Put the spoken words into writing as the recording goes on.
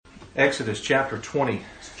Exodus chapter 20,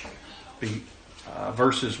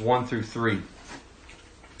 verses 1 through 3.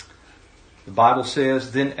 The Bible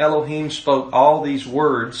says, Then Elohim spoke all these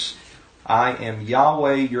words, I am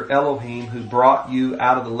Yahweh your Elohim who brought you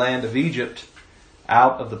out of the land of Egypt,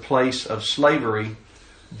 out of the place of slavery.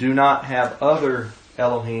 Do not have other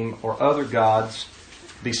Elohim or other gods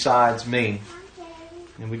besides me.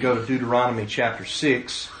 And we go to Deuteronomy chapter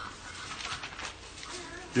 6.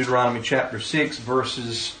 Deuteronomy chapter 6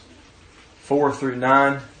 verses 4 through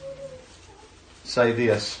 9 say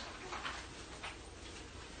this.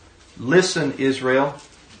 Listen, Israel,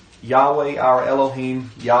 Yahweh our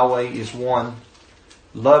Elohim, Yahweh is one.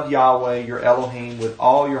 Love Yahweh your Elohim with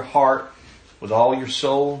all your heart, with all your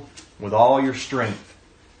soul, with all your strength.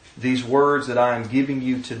 These words that I am giving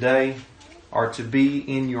you today are to be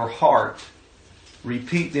in your heart.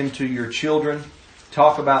 Repeat them to your children.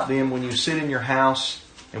 Talk about them when you sit in your house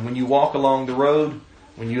and when you walk along the road,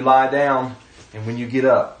 when you lie down, and when you get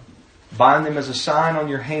up. Bind them as a sign on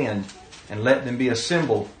your hand, and let them be a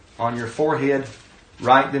symbol on your forehead.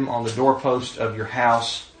 Write them on the doorpost of your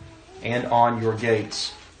house and on your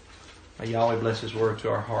gates. May Yahweh bless His word to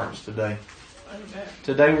our hearts today. Amen.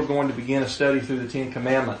 Today we're going to begin a study through the Ten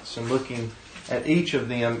Commandments and looking at each of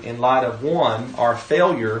them in light of one, our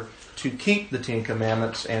failure to keep the Ten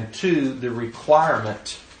Commandments, and two, the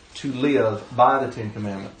requirement to live by the Ten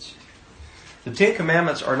Commandments. The Ten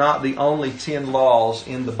Commandments are not the only 10 laws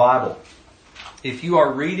in the Bible. If you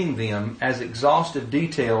are reading them as exhaustive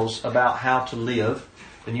details about how to live,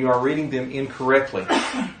 then you are reading them incorrectly.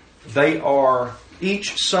 They are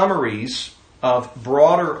each summaries of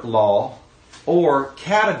broader law or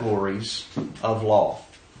categories of law.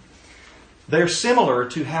 They're similar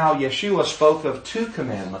to how Yeshua spoke of 2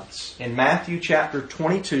 commandments in Matthew chapter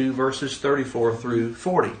 22 verses 34 through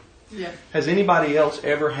 40. Yeah. Has anybody else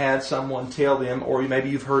ever had someone tell them, or maybe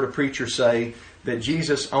you've heard a preacher say, that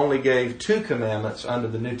Jesus only gave 2 commandments under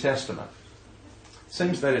the New Testament? It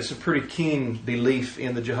seems that it's a pretty keen belief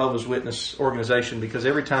in the Jehovah's Witness organization, because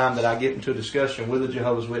every time that I get into a discussion with a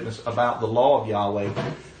Jehovah's Witness about the law of Yahweh,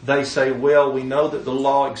 they say, well, we know that the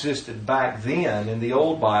law existed back then in the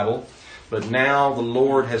old Bible, but now the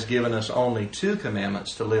Lord has given us only 2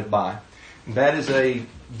 commandments to live by. And that is a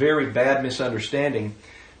very bad misunderstanding,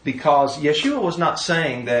 because Yeshua was not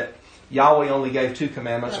saying that Yahweh only gave 2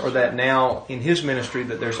 commandments, or that now in His ministry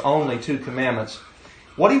that there's only 2 commandments.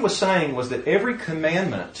 What He was saying was that every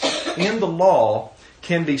commandment in the law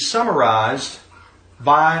can be summarized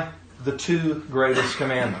by the 2 greatest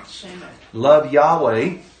commandments. Amen. Love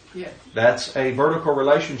Yahweh. Yes. That's a vertical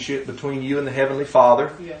relationship between you and the Heavenly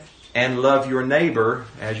Father. Yes. And love your neighbor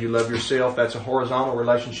as you love yourself. That's a horizontal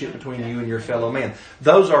relationship between you and your fellow man.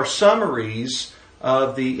 Those are summaries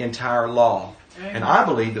of the entire law. And I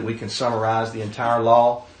believe that we can summarize the entire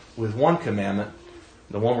law with 1 commandment,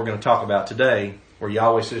 the one we're going to talk about today, where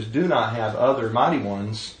Yahweh says, do not have other mighty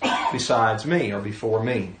ones besides me or before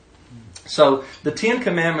me. So the 10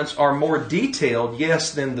 commandments are more detailed,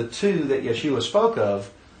 yes, than the 2 that Yeshua spoke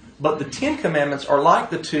of, but the 10 commandments are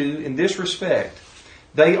like the 2 in this respect.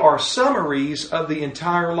 They are summaries of the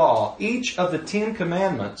entire law. Each of the 10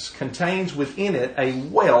 commandments contains within it a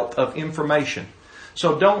wealth of information.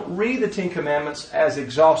 So don't read the 10 commandments as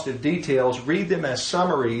exhaustive details. Read them as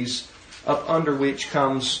summaries up under which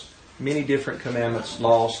comes many different commandments,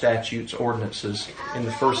 laws, statutes, ordinances in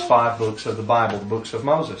the first 5 books of the Bible, the books of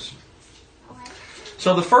Moses.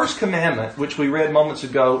 So the first commandment, which we read moments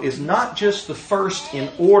ago, is not just the first in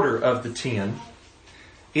order of the 10.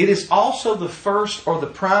 It is also the first or the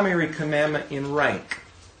primary commandment in rank.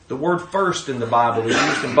 The word first in the Bible is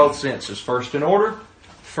used in both senses. First in order,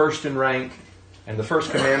 first in rank. And the first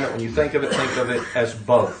commandment, when you think of it as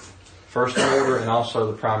both. First in order and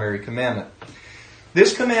also the primary commandment.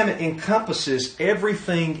 This commandment encompasses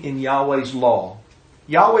everything in Yahweh's law.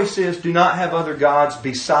 Yahweh says, do not have other gods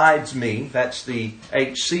besides me. That's the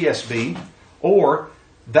HCSB. Or,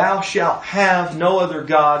 thou shalt have no other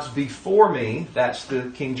gods before me. That's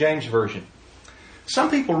the King James Version. Some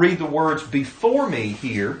people read the words before me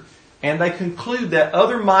here, and they conclude that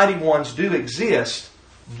other mighty ones do exist,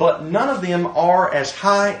 but none of them are as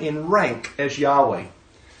high in rank as Yahweh.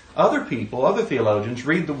 Other people, other theologians,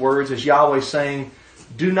 read the words as Yahweh saying,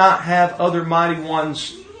 do not have other mighty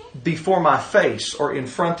ones before my face or in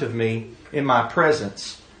front of me in my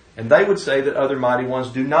presence. And they would say that other mighty ones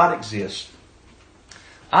do not exist.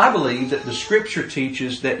 I believe that the Scripture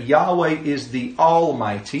teaches that Yahweh is the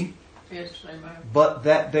Almighty, yes, but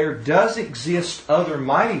that there does exist other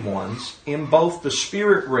mighty ones in both the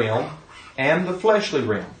spirit realm and the fleshly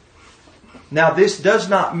realm. Now this does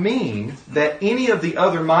not mean that any of the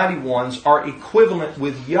other mighty ones are equivalent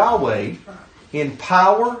with Yahweh in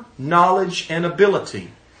power, knowledge, and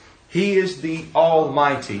ability. He is the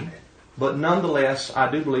Almighty, but nonetheless,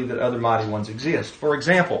 I do believe that other mighty ones exist. For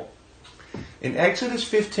example, in Exodus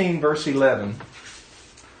 15, verse 11,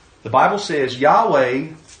 the Bible says, Yahweh,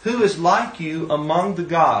 who is like you among the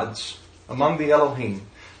gods, among the Elohim,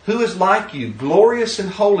 who is like you, glorious in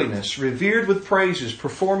holiness, revered with praises,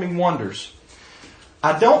 performing wonders.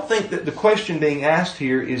 I don't think that the question being asked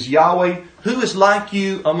here is, Yahweh, who is like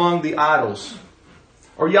you among the idols?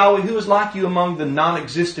 Or Yahweh, who is like you among the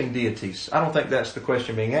non-existing deities? I don't think that's the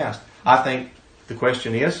question being asked. I think the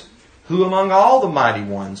question is, who among all the mighty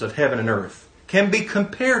ones of heaven and earth can be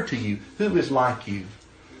compared to you? Who is like you?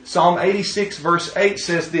 Psalm 86 verse 8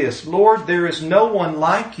 says this, Lord, there is no one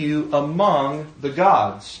like you among the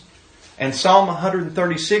gods. And Psalm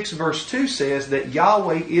 136 verse 2 says that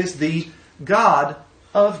Yahweh is the God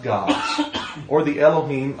of gods, or the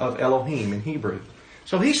Elohim of Elohim in Hebrew.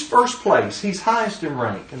 So He's first place. He's highest in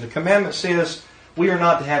rank. And the commandment says we are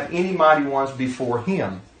not to have any mighty ones before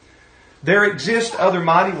Him. There exist other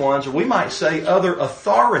mighty ones, or we might say other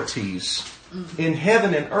authorities in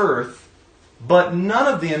heaven and earth, but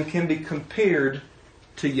none of them can be compared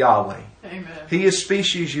to Yahweh. Amen. He is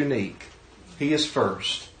species unique. He is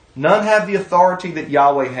first. None have the authority that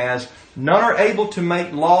Yahweh has. None are able to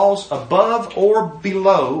make laws above or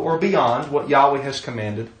below or beyond what Yahweh has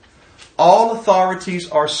commanded. All authorities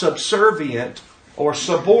are subservient or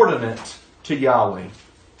subordinate to Yahweh.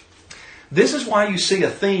 This is why you see a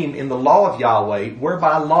theme in the law of Yahweh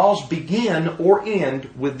whereby laws begin or end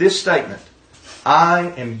with this statement,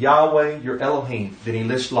 I am Yahweh your Elohim. Then He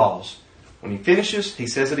lists laws. When He finishes, He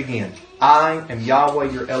says it again, I am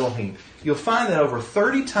Yahweh your Elohim. You'll find that over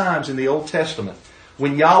 30 times in the Old Testament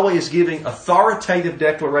when Yahweh is giving authoritative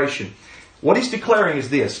declaration. What He's declaring is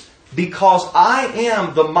this, because I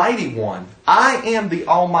am the mighty one, I am the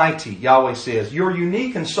Almighty, Yahweh says, your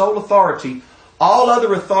unique and sole authority, all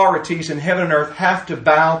other authorities in heaven and earth have to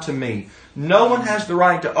bow to me. No one has the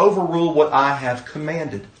right to overrule what I have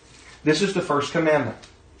commanded. This is the first commandment.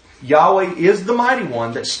 Yahweh is the mighty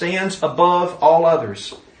one that stands above all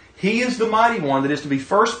others. He is the mighty one that is to be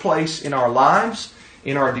first place in our lives,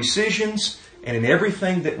 in our decisions, and in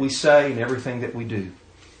everything that we say and everything that we do.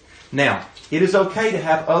 Now, it is okay to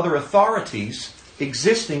have other authorities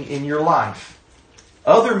existing in your life.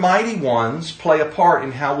 Other mighty ones play a part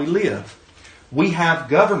in how we live. We have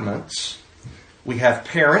governments, we have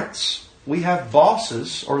parents, we have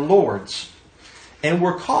bosses or lords. And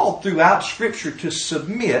we're called throughout Scripture to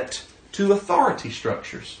submit to authority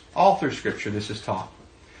structures. All through Scripture this is taught.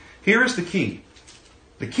 Here is the key.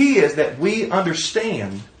 The key is that we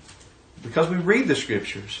understand, because we read the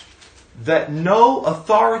Scriptures, that no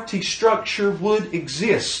authority structure would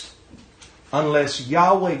exist unless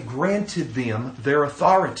Yahweh granted them their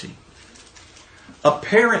authority. A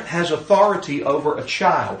parent has authority over a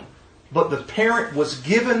child, but the parent was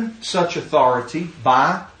given such authority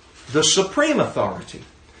by the supreme authority,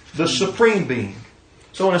 the supreme being.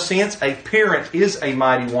 So in a sense, a parent is a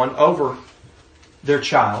mighty one over their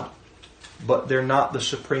child, but they're not the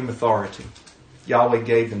supreme authority. Yahweh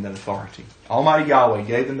gave them that authority. Almighty Yahweh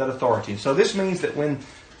gave them that authority. And so this means that when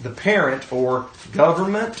the parent or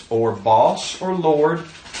government or boss or lord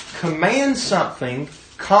commands something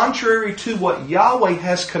contrary to what Yahweh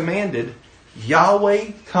has commanded,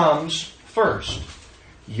 Yahweh comes first.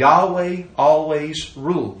 Yahweh always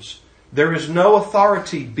rules. There is no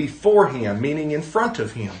authority before Him, meaning in front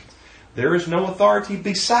of Him. There is no authority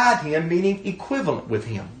beside Him, meaning equivalent with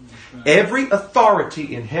Him. Every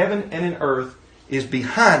authority in heaven and in earth is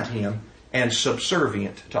behind Him and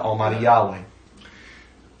subservient to Almighty Yahweh.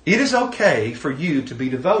 It is okay for you to be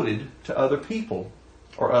devoted to other people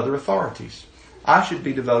or other authorities. I should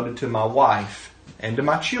be devoted to my wife and to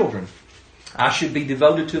my children. I should be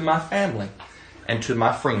devoted to my family and to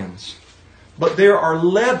my friends. But there are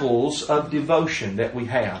levels of devotion that we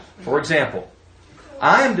have. For example,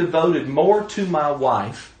 I am devoted more to my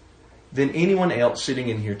wife than anyone else sitting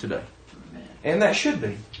in here today. And that should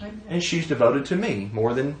be. And she's devoted to me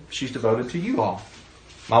more than she's devoted to you all.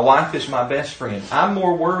 My wife is my best friend. I'm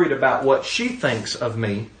more worried about what she thinks of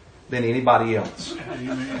me than anybody else.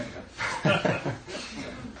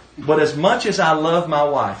 But as much as I love my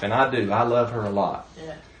wife, and I do, I love her a lot.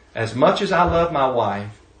 As much as I love my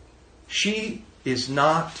wife, she is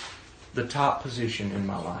not the top position in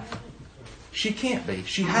my life. She can't be.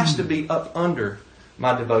 She has to be up under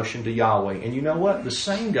my devotion to Yahweh. And you know what? The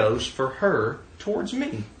same goes for her towards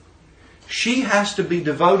me. She has to be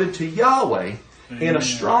devoted to Yahweh in a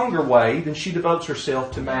stronger way than she devotes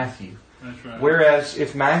herself to Matthew. That's right. Whereas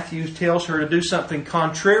if Matthew tells her to do something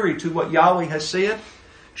contrary to what Yahweh has said,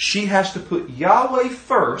 she has to put Yahweh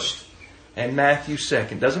first and Matthew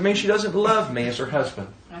second. Doesn't mean she doesn't love me as her husband.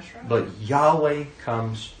 That's right. But Yahweh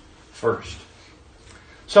comes first.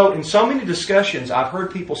 So in so many discussions, I've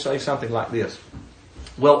heard people say something like this.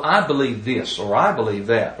 Well, I believe this, or I believe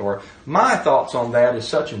that, or my thoughts on that is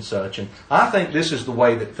such and such, and I think this is the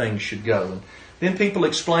way that things should go. And then people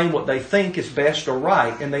explain what they think is best or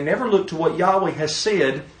right, and they never look to what Yahweh has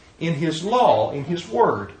said in His law, in His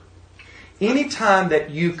Word. Anytime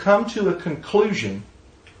that you come to a conclusion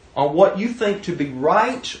on what you think to be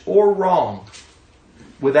right or wrong,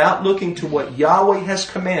 without looking to what Yahweh has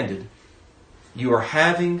commanded, you are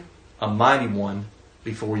having a mighty one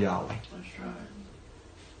before Yahweh. That's right.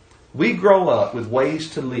 We grow up with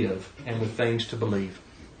ways to live and with things to believe.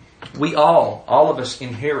 We all of us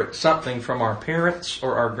inherit something from our parents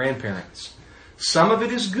or our grandparents. Some of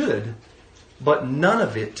it is good, but none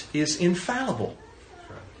of it is infallible.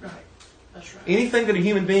 Right. That's right. Anything that a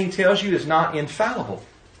human being tells you is not infallible.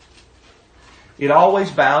 It always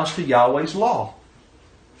bows to Yahweh's law.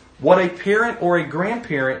 What a parent or a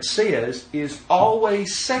grandparent says is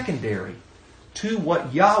always secondary to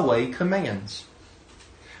what Yahweh commands.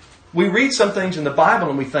 We read some things in the Bible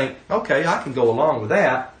and we think, okay, I can go along with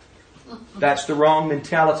that. That's the wrong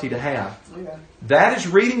mentality to have. Yeah. That is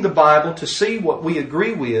reading the Bible to see what we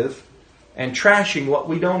agree with and trashing what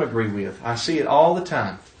we don't agree with. I see it all the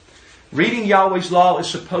time. Reading Yahweh's law is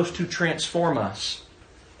supposed to transform us.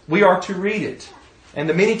 We are to read it. And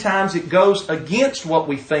the many times it goes against what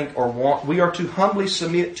we think or want, we are to humbly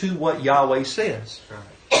submit to what Yahweh says.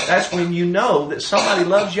 That's when you know that somebody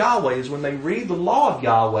loves Yahweh, is when they read the law of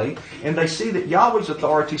Yahweh and they see that Yahweh's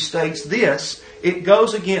authority states this. It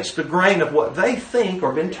goes against the grain of what they think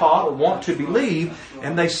or been taught or want to believe,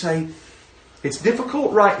 and they say, it's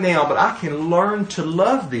difficult right now, but I can learn to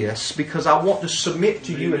love this because I want to submit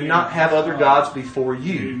to you and not have other gods before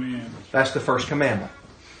you. Amen. That's the first commandment.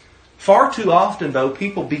 Far too often, though,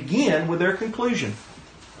 people begin with their conclusion.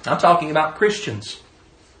 I'm talking about Christians.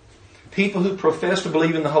 People who profess to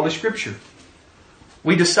believe in the Holy Scripture.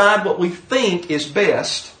 We decide what we think is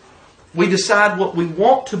best. We decide what we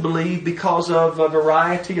want to believe because of a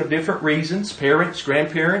variety of different reasons. Parents,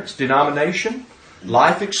 grandparents, denomination,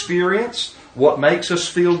 life experience, what makes us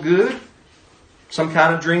feel good, some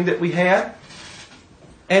kind of dream that we had.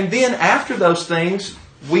 And then after those things,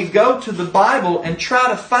 we go to the Bible and try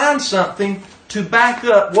to find something to back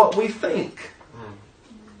up what we think.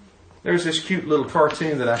 There's this cute little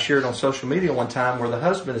cartoon that I shared on social media one time where the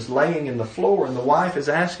husband is laying in the floor and the wife is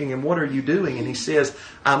asking him, what are you doing? And he says,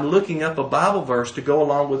 I'm looking up a Bible verse to go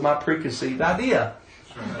along with my preconceived idea.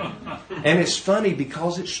 And it's funny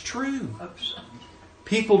because it's true.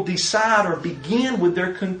 People decide or begin with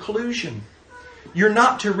their conclusion. You're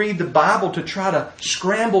not to read the Bible to try to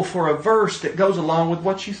scramble for a verse that goes along with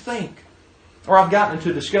what you think. Or I've gotten into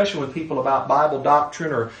a discussion with people about Bible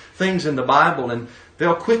doctrine or things in the Bible, and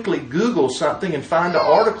they'll quickly Google something and find an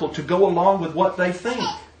article to go along with what they think.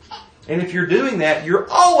 And if you're doing that, you're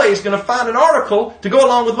always going to find an article to go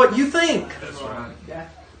along with what you think. That's right. Yeah.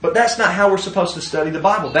 But that's not how we're supposed to study the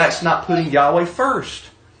Bible. That's not putting Yahweh first.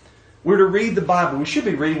 We're to read the Bible. We should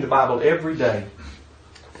be reading the Bible every day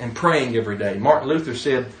and praying every day. Martin Luther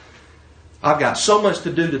said, I've got so much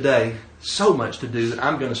to do today, so much to do, that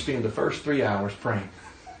I'm going to spend the first 3 hours praying.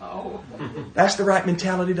 Oh. That's the right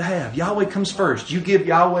mentality to have. Yahweh comes first. You give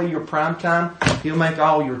Yahweh your prime time, He'll make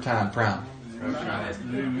all your time prime. That's right.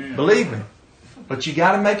 Amen. Believe me. But you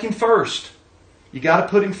got to make Him first. You got to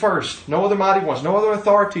put Him first. No other mighty ones, no other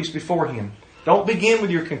authorities before Him. Don't begin with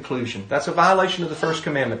your conclusion. That's a violation of the first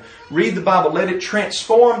commandment. Read the Bible. Let it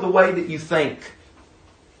transform the way that you think.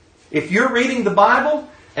 If you're reading the Bible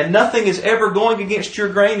and nothing is ever going against your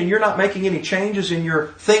grain and you're not making any changes in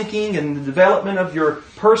your thinking and the development of your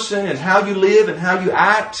person and how you live and how you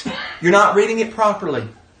act, you're not reading it properly.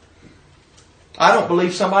 I don't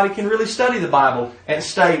believe somebody can really study the Bible and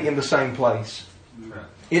stay in the same place.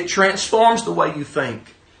 It transforms the way you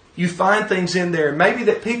think. You find things in there maybe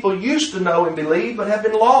that people used to know and believe but have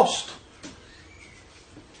been lost.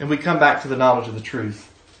 And we come back to the knowledge of the truth.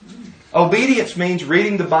 Obedience means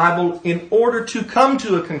reading the Bible in order to come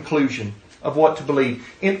to a conclusion of what to believe.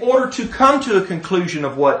 In order to come to a conclusion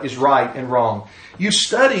of what is right and wrong. You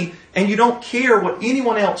study and you don't care what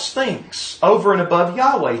anyone else thinks over and above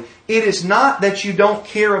Yahweh. It is not that you don't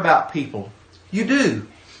care about people. You do.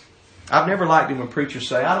 I've never liked it when preachers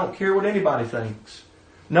say, I don't care what anybody thinks.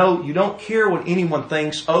 No, you don't care what anyone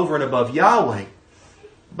thinks over and above Yahweh.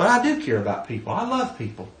 But I do care about people. I love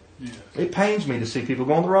people. Yes. It pains me to see people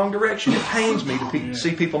go in the wrong direction. It pains me to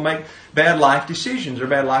see people make bad life decisions or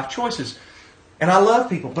bad life choices. And I love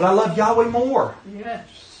people, but I love Yahweh more.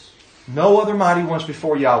 Yes. No other mighty ones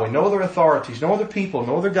before Yahweh. No other authorities. No other people.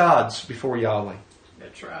 No other gods before Yahweh.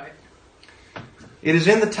 That's right. It is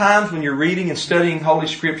in the times when you're reading and studying Holy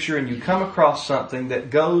Scripture and you come across something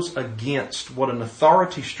that goes against what an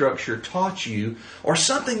authority structure taught you, or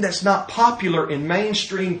something that's not popular in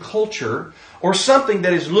mainstream culture, or something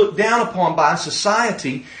that is looked down upon by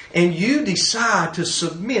society, and you decide to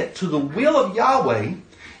submit to the will of Yahweh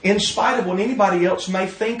in spite of what anybody else may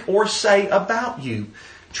think or say about you.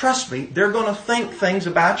 Trust me, they're going to think things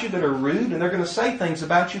about you that are rude, and they're going to say things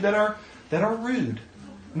about you that are rude,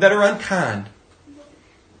 that are unkind.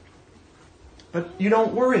 But you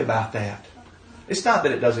don't worry about that. It's not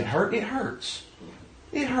that it doesn't hurt. It hurts.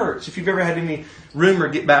 It hurts. If you've ever had any rumor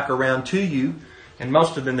get back around to you, and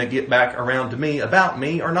most of them that get back around to me about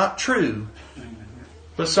me are not true.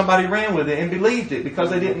 But somebody ran with it and believed it because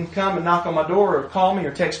they didn't come and knock on my door or call me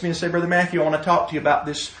or text me and say, Brother Matthew, I want to talk to you about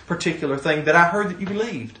this particular thing that I heard that you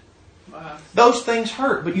believed. Wow. Those things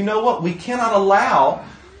hurt. But you know what? We cannot allow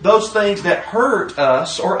those things that hurt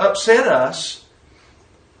us or upset us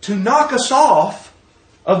to knock us off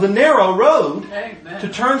of the narrow road, Amen. to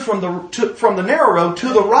turn from the narrow road to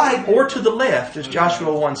the right or to the left, as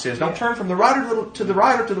Joshua 1 says. Don't turn from the right or to the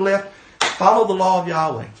right or to the left. Follow the law of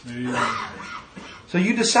Yahweh. So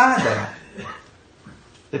you decide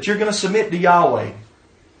that you're going to submit to Yahweh.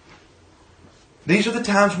 These are the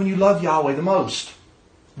times when you love Yahweh the most.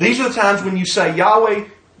 These are the times when you say, Yahweh,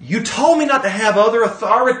 you told me not to have other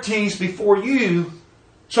authorities before you,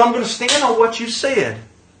 so I'm going to stand on what you said.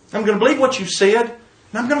 I'm going to believe what you said,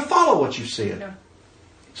 and I'm going to follow what you said. Yeah.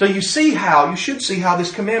 So you should see how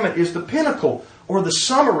this commandment is the pinnacle or the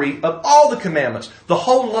summary of all the commandments. The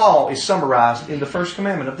whole law is summarized in the first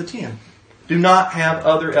commandment of the 10. Do not have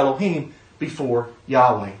other Elohim before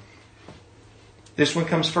Yahweh. This one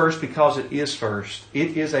comes first because it is first.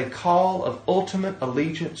 It is a call of ultimate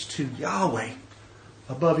allegiance to Yahweh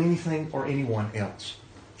above anything or anyone else.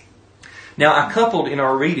 Now, I coupled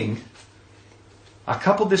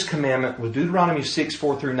this commandment with Deuteronomy 6,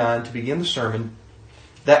 4 through 9 to begin the sermon.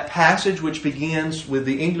 That passage which begins with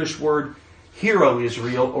the English word, Hear, O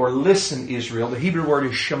Israel, or Listen, Israel. The Hebrew word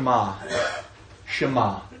is Shema.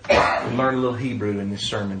 Shema. We learned a little Hebrew in this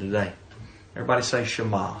sermon today. Everybody say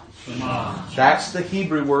Shema. Shema. That's the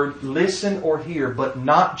Hebrew word, listen or hear, but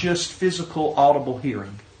not just physical audible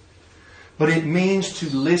hearing. But it means to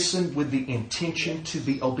listen with the intention to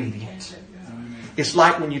be obedient. It's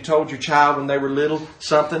like when you told your child when they were little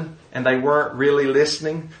something and they weren't really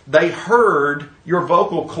listening. They heard your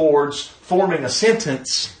vocal cords forming a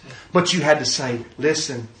sentence, but you had to say,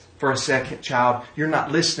 listen for a second, child. You're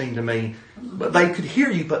not listening to me. But they could hear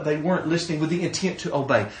you, but they weren't listening with the intent to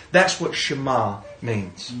obey. That's what Shema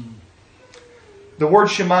means. The word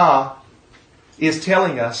Shema is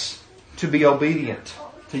telling us to be obedient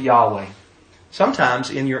to Yahweh. Sometimes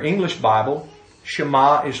in your English Bible,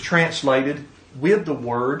 Shema is translated with the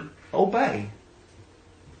word obey.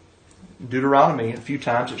 Deuteronomy, a few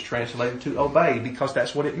times it's translated to obey because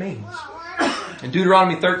that's what it means. In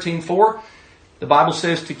Deuteronomy 13:4, the Bible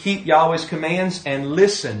says to keep Yahweh's commands and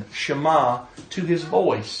listen, Shema, to His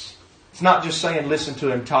voice. It's not just saying listen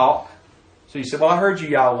to Him talk. So you say, well, I heard you,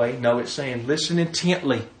 Yahweh. No, it's saying listen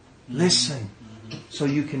intently. Listen so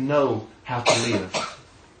you can know how to live.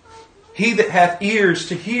 He that hath ears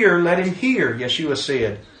to hear, let him hear, Yeshua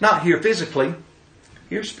said. Not hear physically,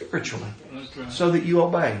 hear spiritually, so that you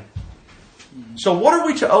obey. So what are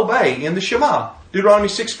we to obey in the Shema? Deuteronomy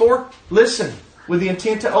 6:4, listen with the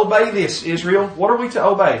intent to obey this, Israel. What are we to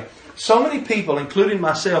obey? So many people, including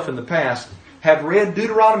myself in the past, have read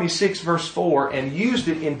Deuteronomy 6 verse 4 and used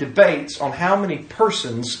it in debates on how many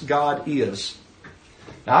persons God is.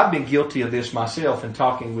 Now, I've been guilty of this myself in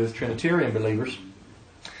talking with Trinitarian believers.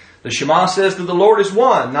 The Shema says that the Lord is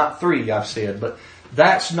one, not three, I've said. But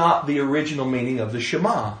that's not the original meaning of the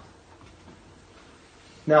Shema.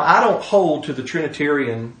 Now, I don't hold to the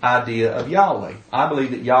Trinitarian idea of Yahweh. I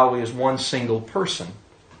believe that Yahweh is one single person.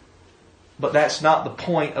 But that's not the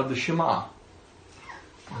point of the Shema.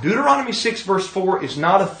 Deuteronomy 6 verse 4 is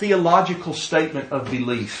not a theological statement of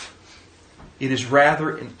belief. It is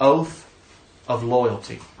rather an oath of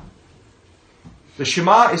loyalty. The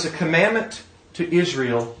Shema is a commandment to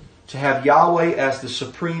Israel to have Yahweh as the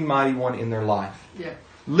supreme mighty one in their life. Yeah.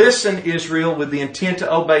 Listen, Israel, with the intent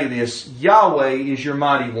to obey this. Yahweh is your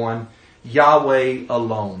mighty one. Yahweh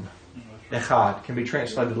alone. Echad can be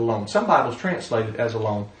translated alone. Some Bibles translate it as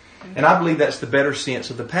alone. And I believe that's the better sense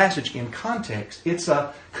of the passage in context. It's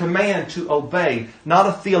a command to obey, not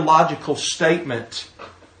a theological statement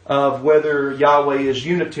of whether Yahweh is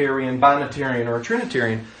Unitarian, Binitarian, or a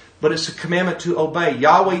Trinitarian, but it's a commandment to obey.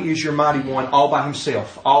 Yahweh is your mighty one all by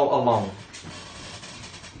Himself, all alone.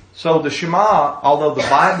 So the Shema, although the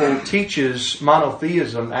Bible teaches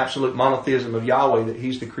monotheism, absolute monotheism of Yahweh, that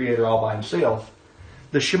He's the Creator all by Himself,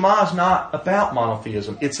 the Shema is not about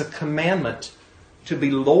monotheism. It's a commandment to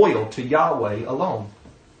be loyal to Yahweh alone.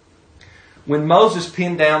 When Moses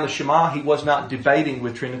penned down the Shema, he was not debating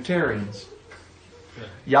with Trinitarians.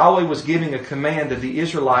 Yahweh was giving a command that the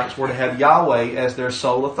Israelites were to have Yahweh as their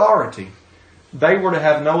sole authority. They were to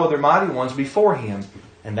have no other mighty ones before Him.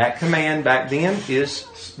 And that command back then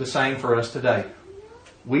is the same for us today.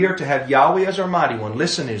 We are to have Yahweh as our mighty one.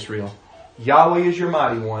 Listen, Israel. Yahweh is your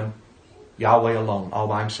mighty one. Yahweh alone, all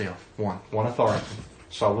by Himself. One authority.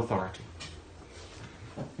 Sole authority.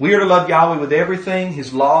 We are to love Yahweh with everything.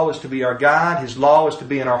 His law is to be our guide. His law is to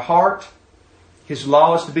be in our heart. His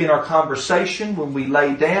law is to be in our conversation, when we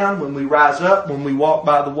lay down, when we rise up, when we walk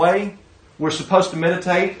by the way. We're supposed to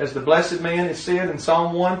meditate, as the blessed man has said in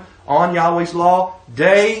Psalm 1, on Yahweh's law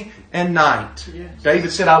day and night. Yes.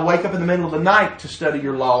 David said, I wake up in the middle of the night to study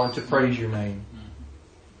your law and to praise your name.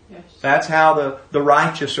 Yes. That's how the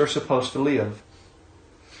righteous are supposed to live.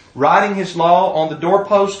 Writing His law on the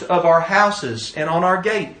doorpost of our houses and on our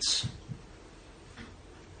gates.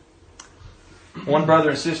 One brother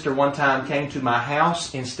and sister one time came to my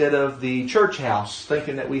house instead of the church house,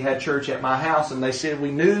 thinking that we had church at my house, and they said we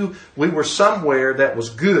knew we were somewhere that was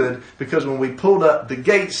good because when we pulled up, the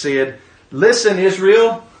gate said, "Listen,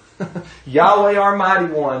 Israel, Yahweh our mighty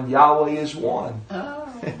one, Yahweh is one." Oh.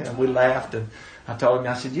 And we laughed, and I told him,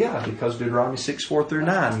 I said, yeah, because Deuteronomy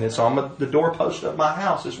 6:4-9, and it's on the doorpost of my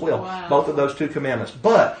house as well. Wow. Both of those two commandments.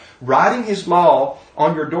 But writing His law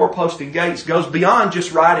on your doorpost and gates goes beyond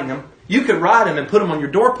just writing them. You could write them and put them on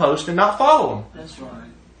your doorpost and not follow them. That's right.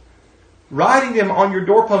 Writing them on your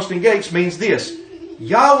doorpost and gates means this: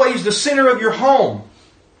 Yahweh is the center of your home.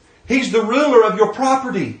 He's the ruler of your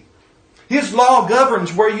property. His law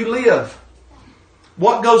governs where you live.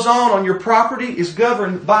 What goes on your property is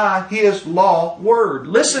governed by His law word.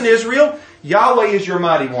 Listen, Israel, Yahweh is your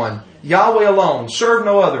mighty one. Yahweh alone. Serve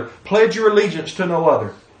no other. Pledge your allegiance to no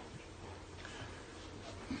other.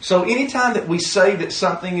 So anytime that we say that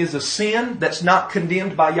something is a sin that's not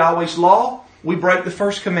condemned by Yahweh's law, we break the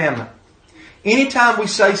first commandment. Anytime we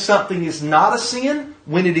say something is not a sin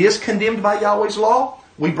when it is condemned by Yahweh's law,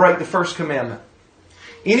 we break the first commandment.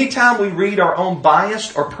 Anytime we read our own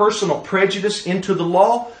bias or personal prejudice into the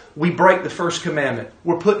law, we break the first commandment.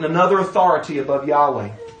 We're putting another authority above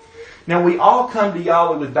Yahweh. Now, we all come to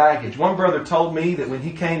Yahweh with baggage. One brother told me that when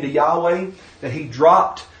he came to Yahweh, that he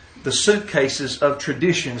dropped the suitcases of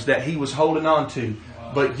traditions that he was holding on to.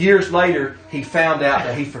 But years later, he found out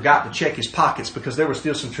that he forgot to check his pockets because there were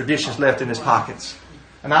still some traditions left in his pockets.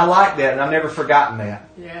 And I like that, and I've never forgotten that.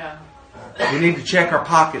 Yeah. We need to check our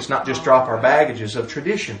pockets, not just drop our baggages of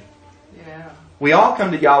tradition. Yeah. We all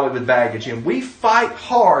come to Yahweh with baggage, and we fight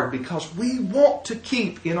hard because we want to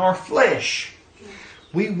keep in our flesh.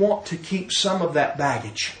 We want to keep some of that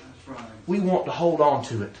baggage. We want to hold on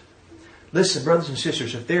to it. Listen, brothers and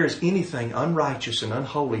sisters, if there is anything unrighteous and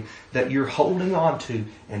unholy that you're holding on to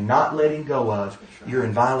and not letting go of, you're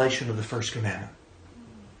in violation of the first commandment.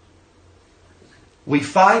 We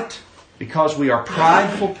fight because we are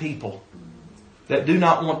prideful people that do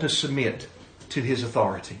not want to submit to His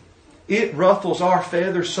authority. It ruffles our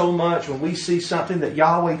feathers so much when we see something that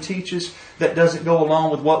Yahweh teaches that doesn't go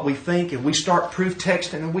along with what we think, and we start proof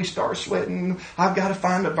texting and we start sweating. I've got to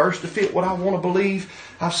find a verse to fit what I want to believe.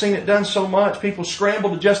 I've seen it done so much. People scramble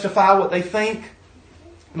to justify what they think.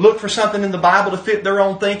 Look for something in the Bible to fit their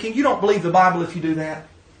own thinking. You don't believe the Bible if you do that.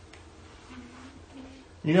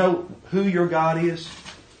 You know who your God is?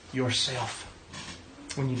 Yourself.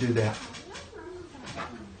 When you do that.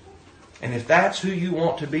 And if that's who you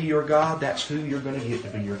want to be your God, that's who you're going to get to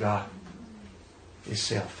be your God. Is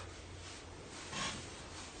self.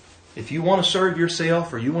 If you want to serve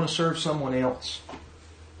yourself or you want to serve someone else,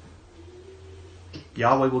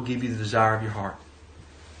 Yahweh will give you the desire of your heart.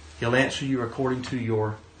 He'll answer you according to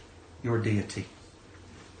your deity.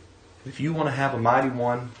 If you want to have a mighty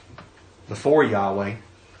one before Yahweh,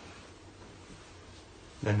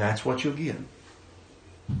 then that's what you'll get.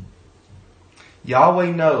 Yahweh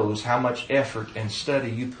knows how much effort and study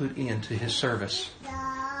you put into His service.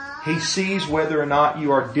 He sees whether or not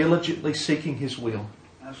you are diligently seeking His will.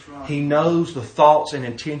 That's right. He knows the thoughts and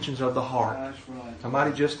intentions of the heart. That's right.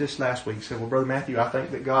 Somebody just this last week said, well, Brother Matthew, I think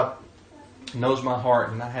that God knows my heart.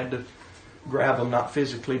 And I had to grab them, not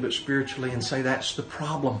physically but spiritually, and say, that's the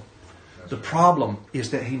problem. The problem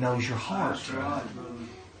is that He knows your heart.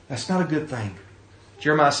 That's not a good thing.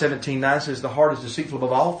 Jeremiah 17:9 says, the heart is deceitful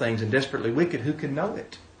above all things and desperately wicked. Who can know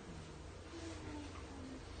it?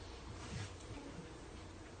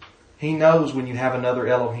 He knows when you have another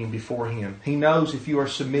Elohim before Him. He knows if you are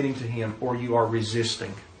submitting to Him or you are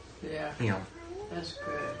resisting Him. That's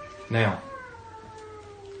good. Now,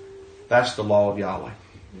 that's the law of Yahweh.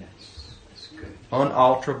 Yes, that's good.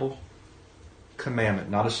 Unalterable commandment,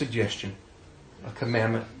 not a suggestion. A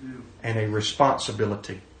commandment and a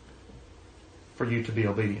responsibility for you to be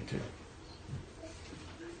obedient to.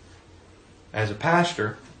 As a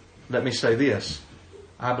pastor, let me say this.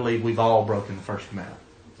 I believe we've all broken the first commandment.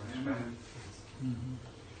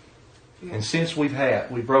 And since we've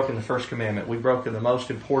broken the first commandment, we've broken the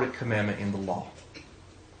most important commandment in the law.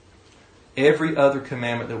 Every other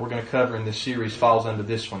commandment that we're going to cover in this series falls under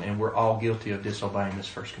this one, and we're all guilty of disobeying this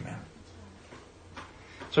first commandment.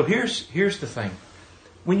 So here's the thing.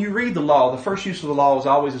 When you read the law, the first use of the law is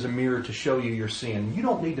always as a mirror to show you your sin. You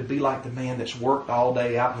don't need to be like the man that's worked all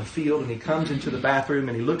day out in the field and he comes into the bathroom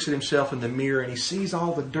and he looks at himself in the mirror and he sees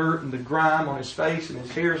all the dirt and the grime on his face and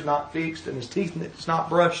his hair is not fixed and his teeth is not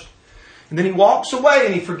brushed. And then he walks away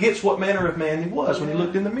and he forgets what manner of man he was when he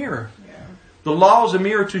looked in the mirror. The law is a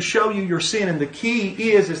mirror to show you your sin, and the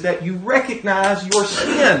key is that you recognize your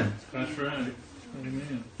sin. That's right.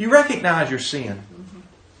 Amen. You recognize your sin.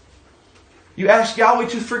 You ask Yahweh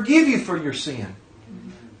to forgive you for your sin.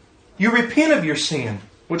 You repent of your sin,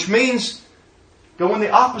 which means go in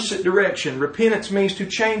the opposite direction. Repentance means to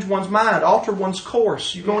change one's mind, alter one's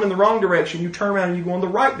course. You're going in the wrong direction, you turn around and you go in the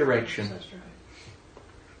right direction. That's right.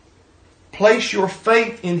 Place your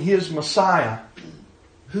faith in His Messiah,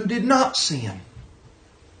 who did not sin.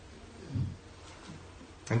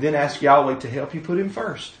 And then ask Yahweh to help you put Him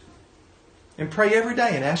first. And pray every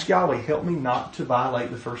day and ask Yahweh, help me not to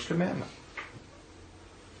violate the first commandment.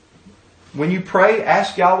 When you pray,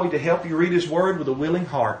 ask Yahweh to help you read His Word with a willing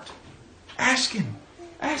heart. Ask Him.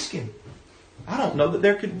 Ask Him. I don't know that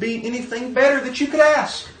there could be anything better that you could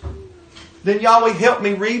ask. Then Yahweh, help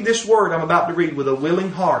me read this Word I'm about to read with a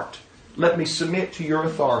willing heart. Let me submit to Your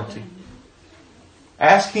authority.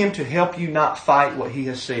 Ask Him to help you not fight what He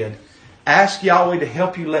has said. Ask Yahweh to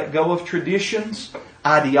help you let go of traditions,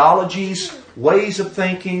 ideologies, ways of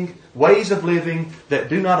thinking, ways of living that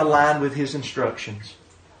do not align with His instructions.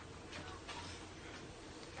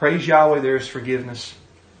 Praise Yahweh, there is forgiveness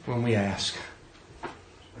when we ask.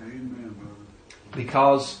 Amen, brother.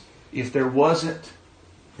 Because if there wasn't,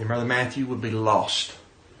 then Brother Matthew would be lost.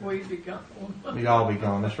 We'd be gone. We'd all be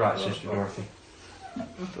gone. That's right, Sister Dorothy.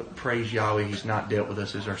 But praise Yahweh, He's not dealt with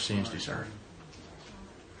us as our sins deserve.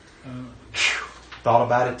 Thought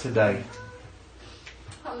about it today.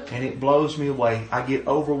 And it blows me away. I get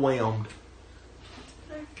overwhelmed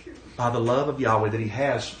by the love of Yahweh that He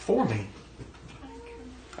has for me.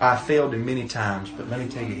 I failed Him many times, but let me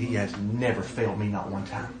tell you, He has never failed me, not one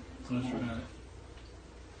time. That's right.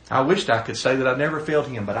 I wished I could say that I've never failed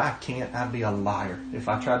Him, but I can't. I'd be a liar if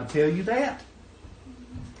I tried to tell you that.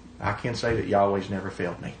 I can say that Yahweh's never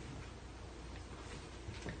failed me.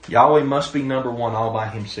 Yahweh must be number one all by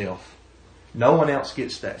Himself. No one else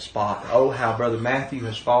gets that spot. Oh, how Brother Matthew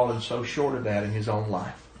has fallen so short of that in his own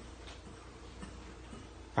life.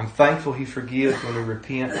 I'm thankful He forgives when we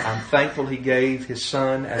repent. I'm thankful He gave His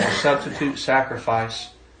Son as a substitute sacrifice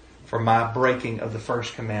for my breaking of the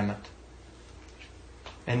first commandment.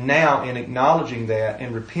 And now, in acknowledging that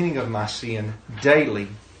and repenting of my sin daily,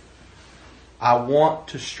 I want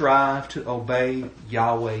to strive to obey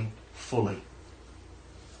Yahweh fully.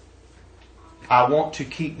 I want to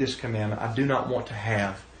keep this commandment. I do not want to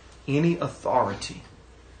have any authority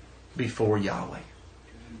before Yahweh.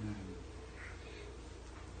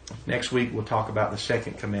 Next week we'll talk about the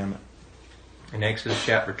second commandment in Exodus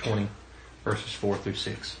chapter 20, verses 4 through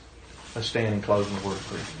 6. Let's stand and close in the word of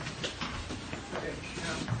prayer.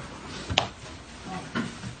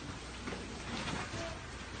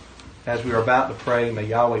 As we are about to pray, may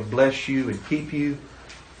Yahweh bless you and keep you.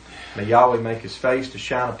 May Yahweh make His face to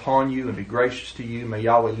shine upon you and be gracious to you. May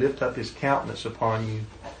Yahweh lift up His countenance upon you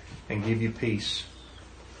and give you peace.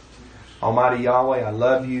 Almighty Yahweh, I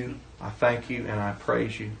love you, I thank you, and I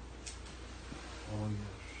praise you.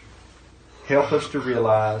 Help us to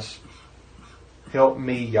realize, help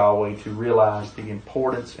me, Yahweh, to realize the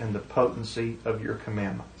importance and the potency of your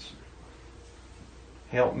commandments.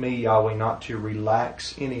 Help me, Yahweh, not to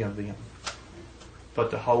relax any of them,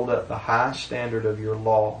 but to hold up the high standard of your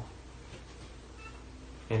law.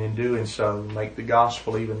 And in doing so, make the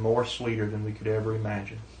gospel even more sweeter than we could ever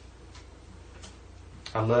imagine.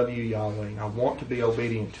 I love you, Yahweh. I want to be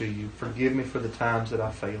obedient to you. Forgive me for the times that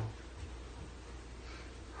I fail.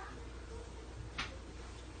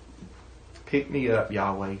 Pick me up,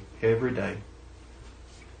 Yahweh, every day.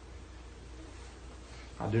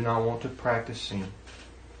 I do not want to practice sin.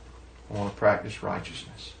 I want to practice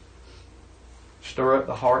righteousness. Stir up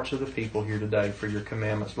the hearts of the people here today for your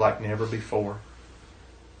commandments like never before.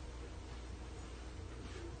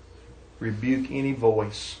 Rebuke any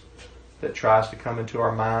voice that tries to come into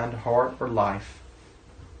our mind, heart, or life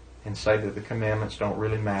and say that the commandments don't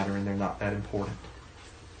really matter and they're not that important.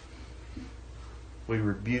 We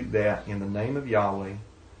rebuke that in the name of Yahweh.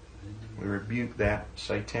 We rebuke that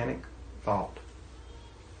satanic thought.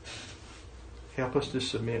 Help us to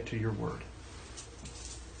submit to your word.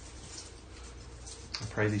 I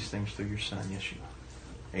pray these things through your Son, Yeshua.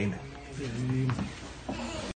 Amen. Amen.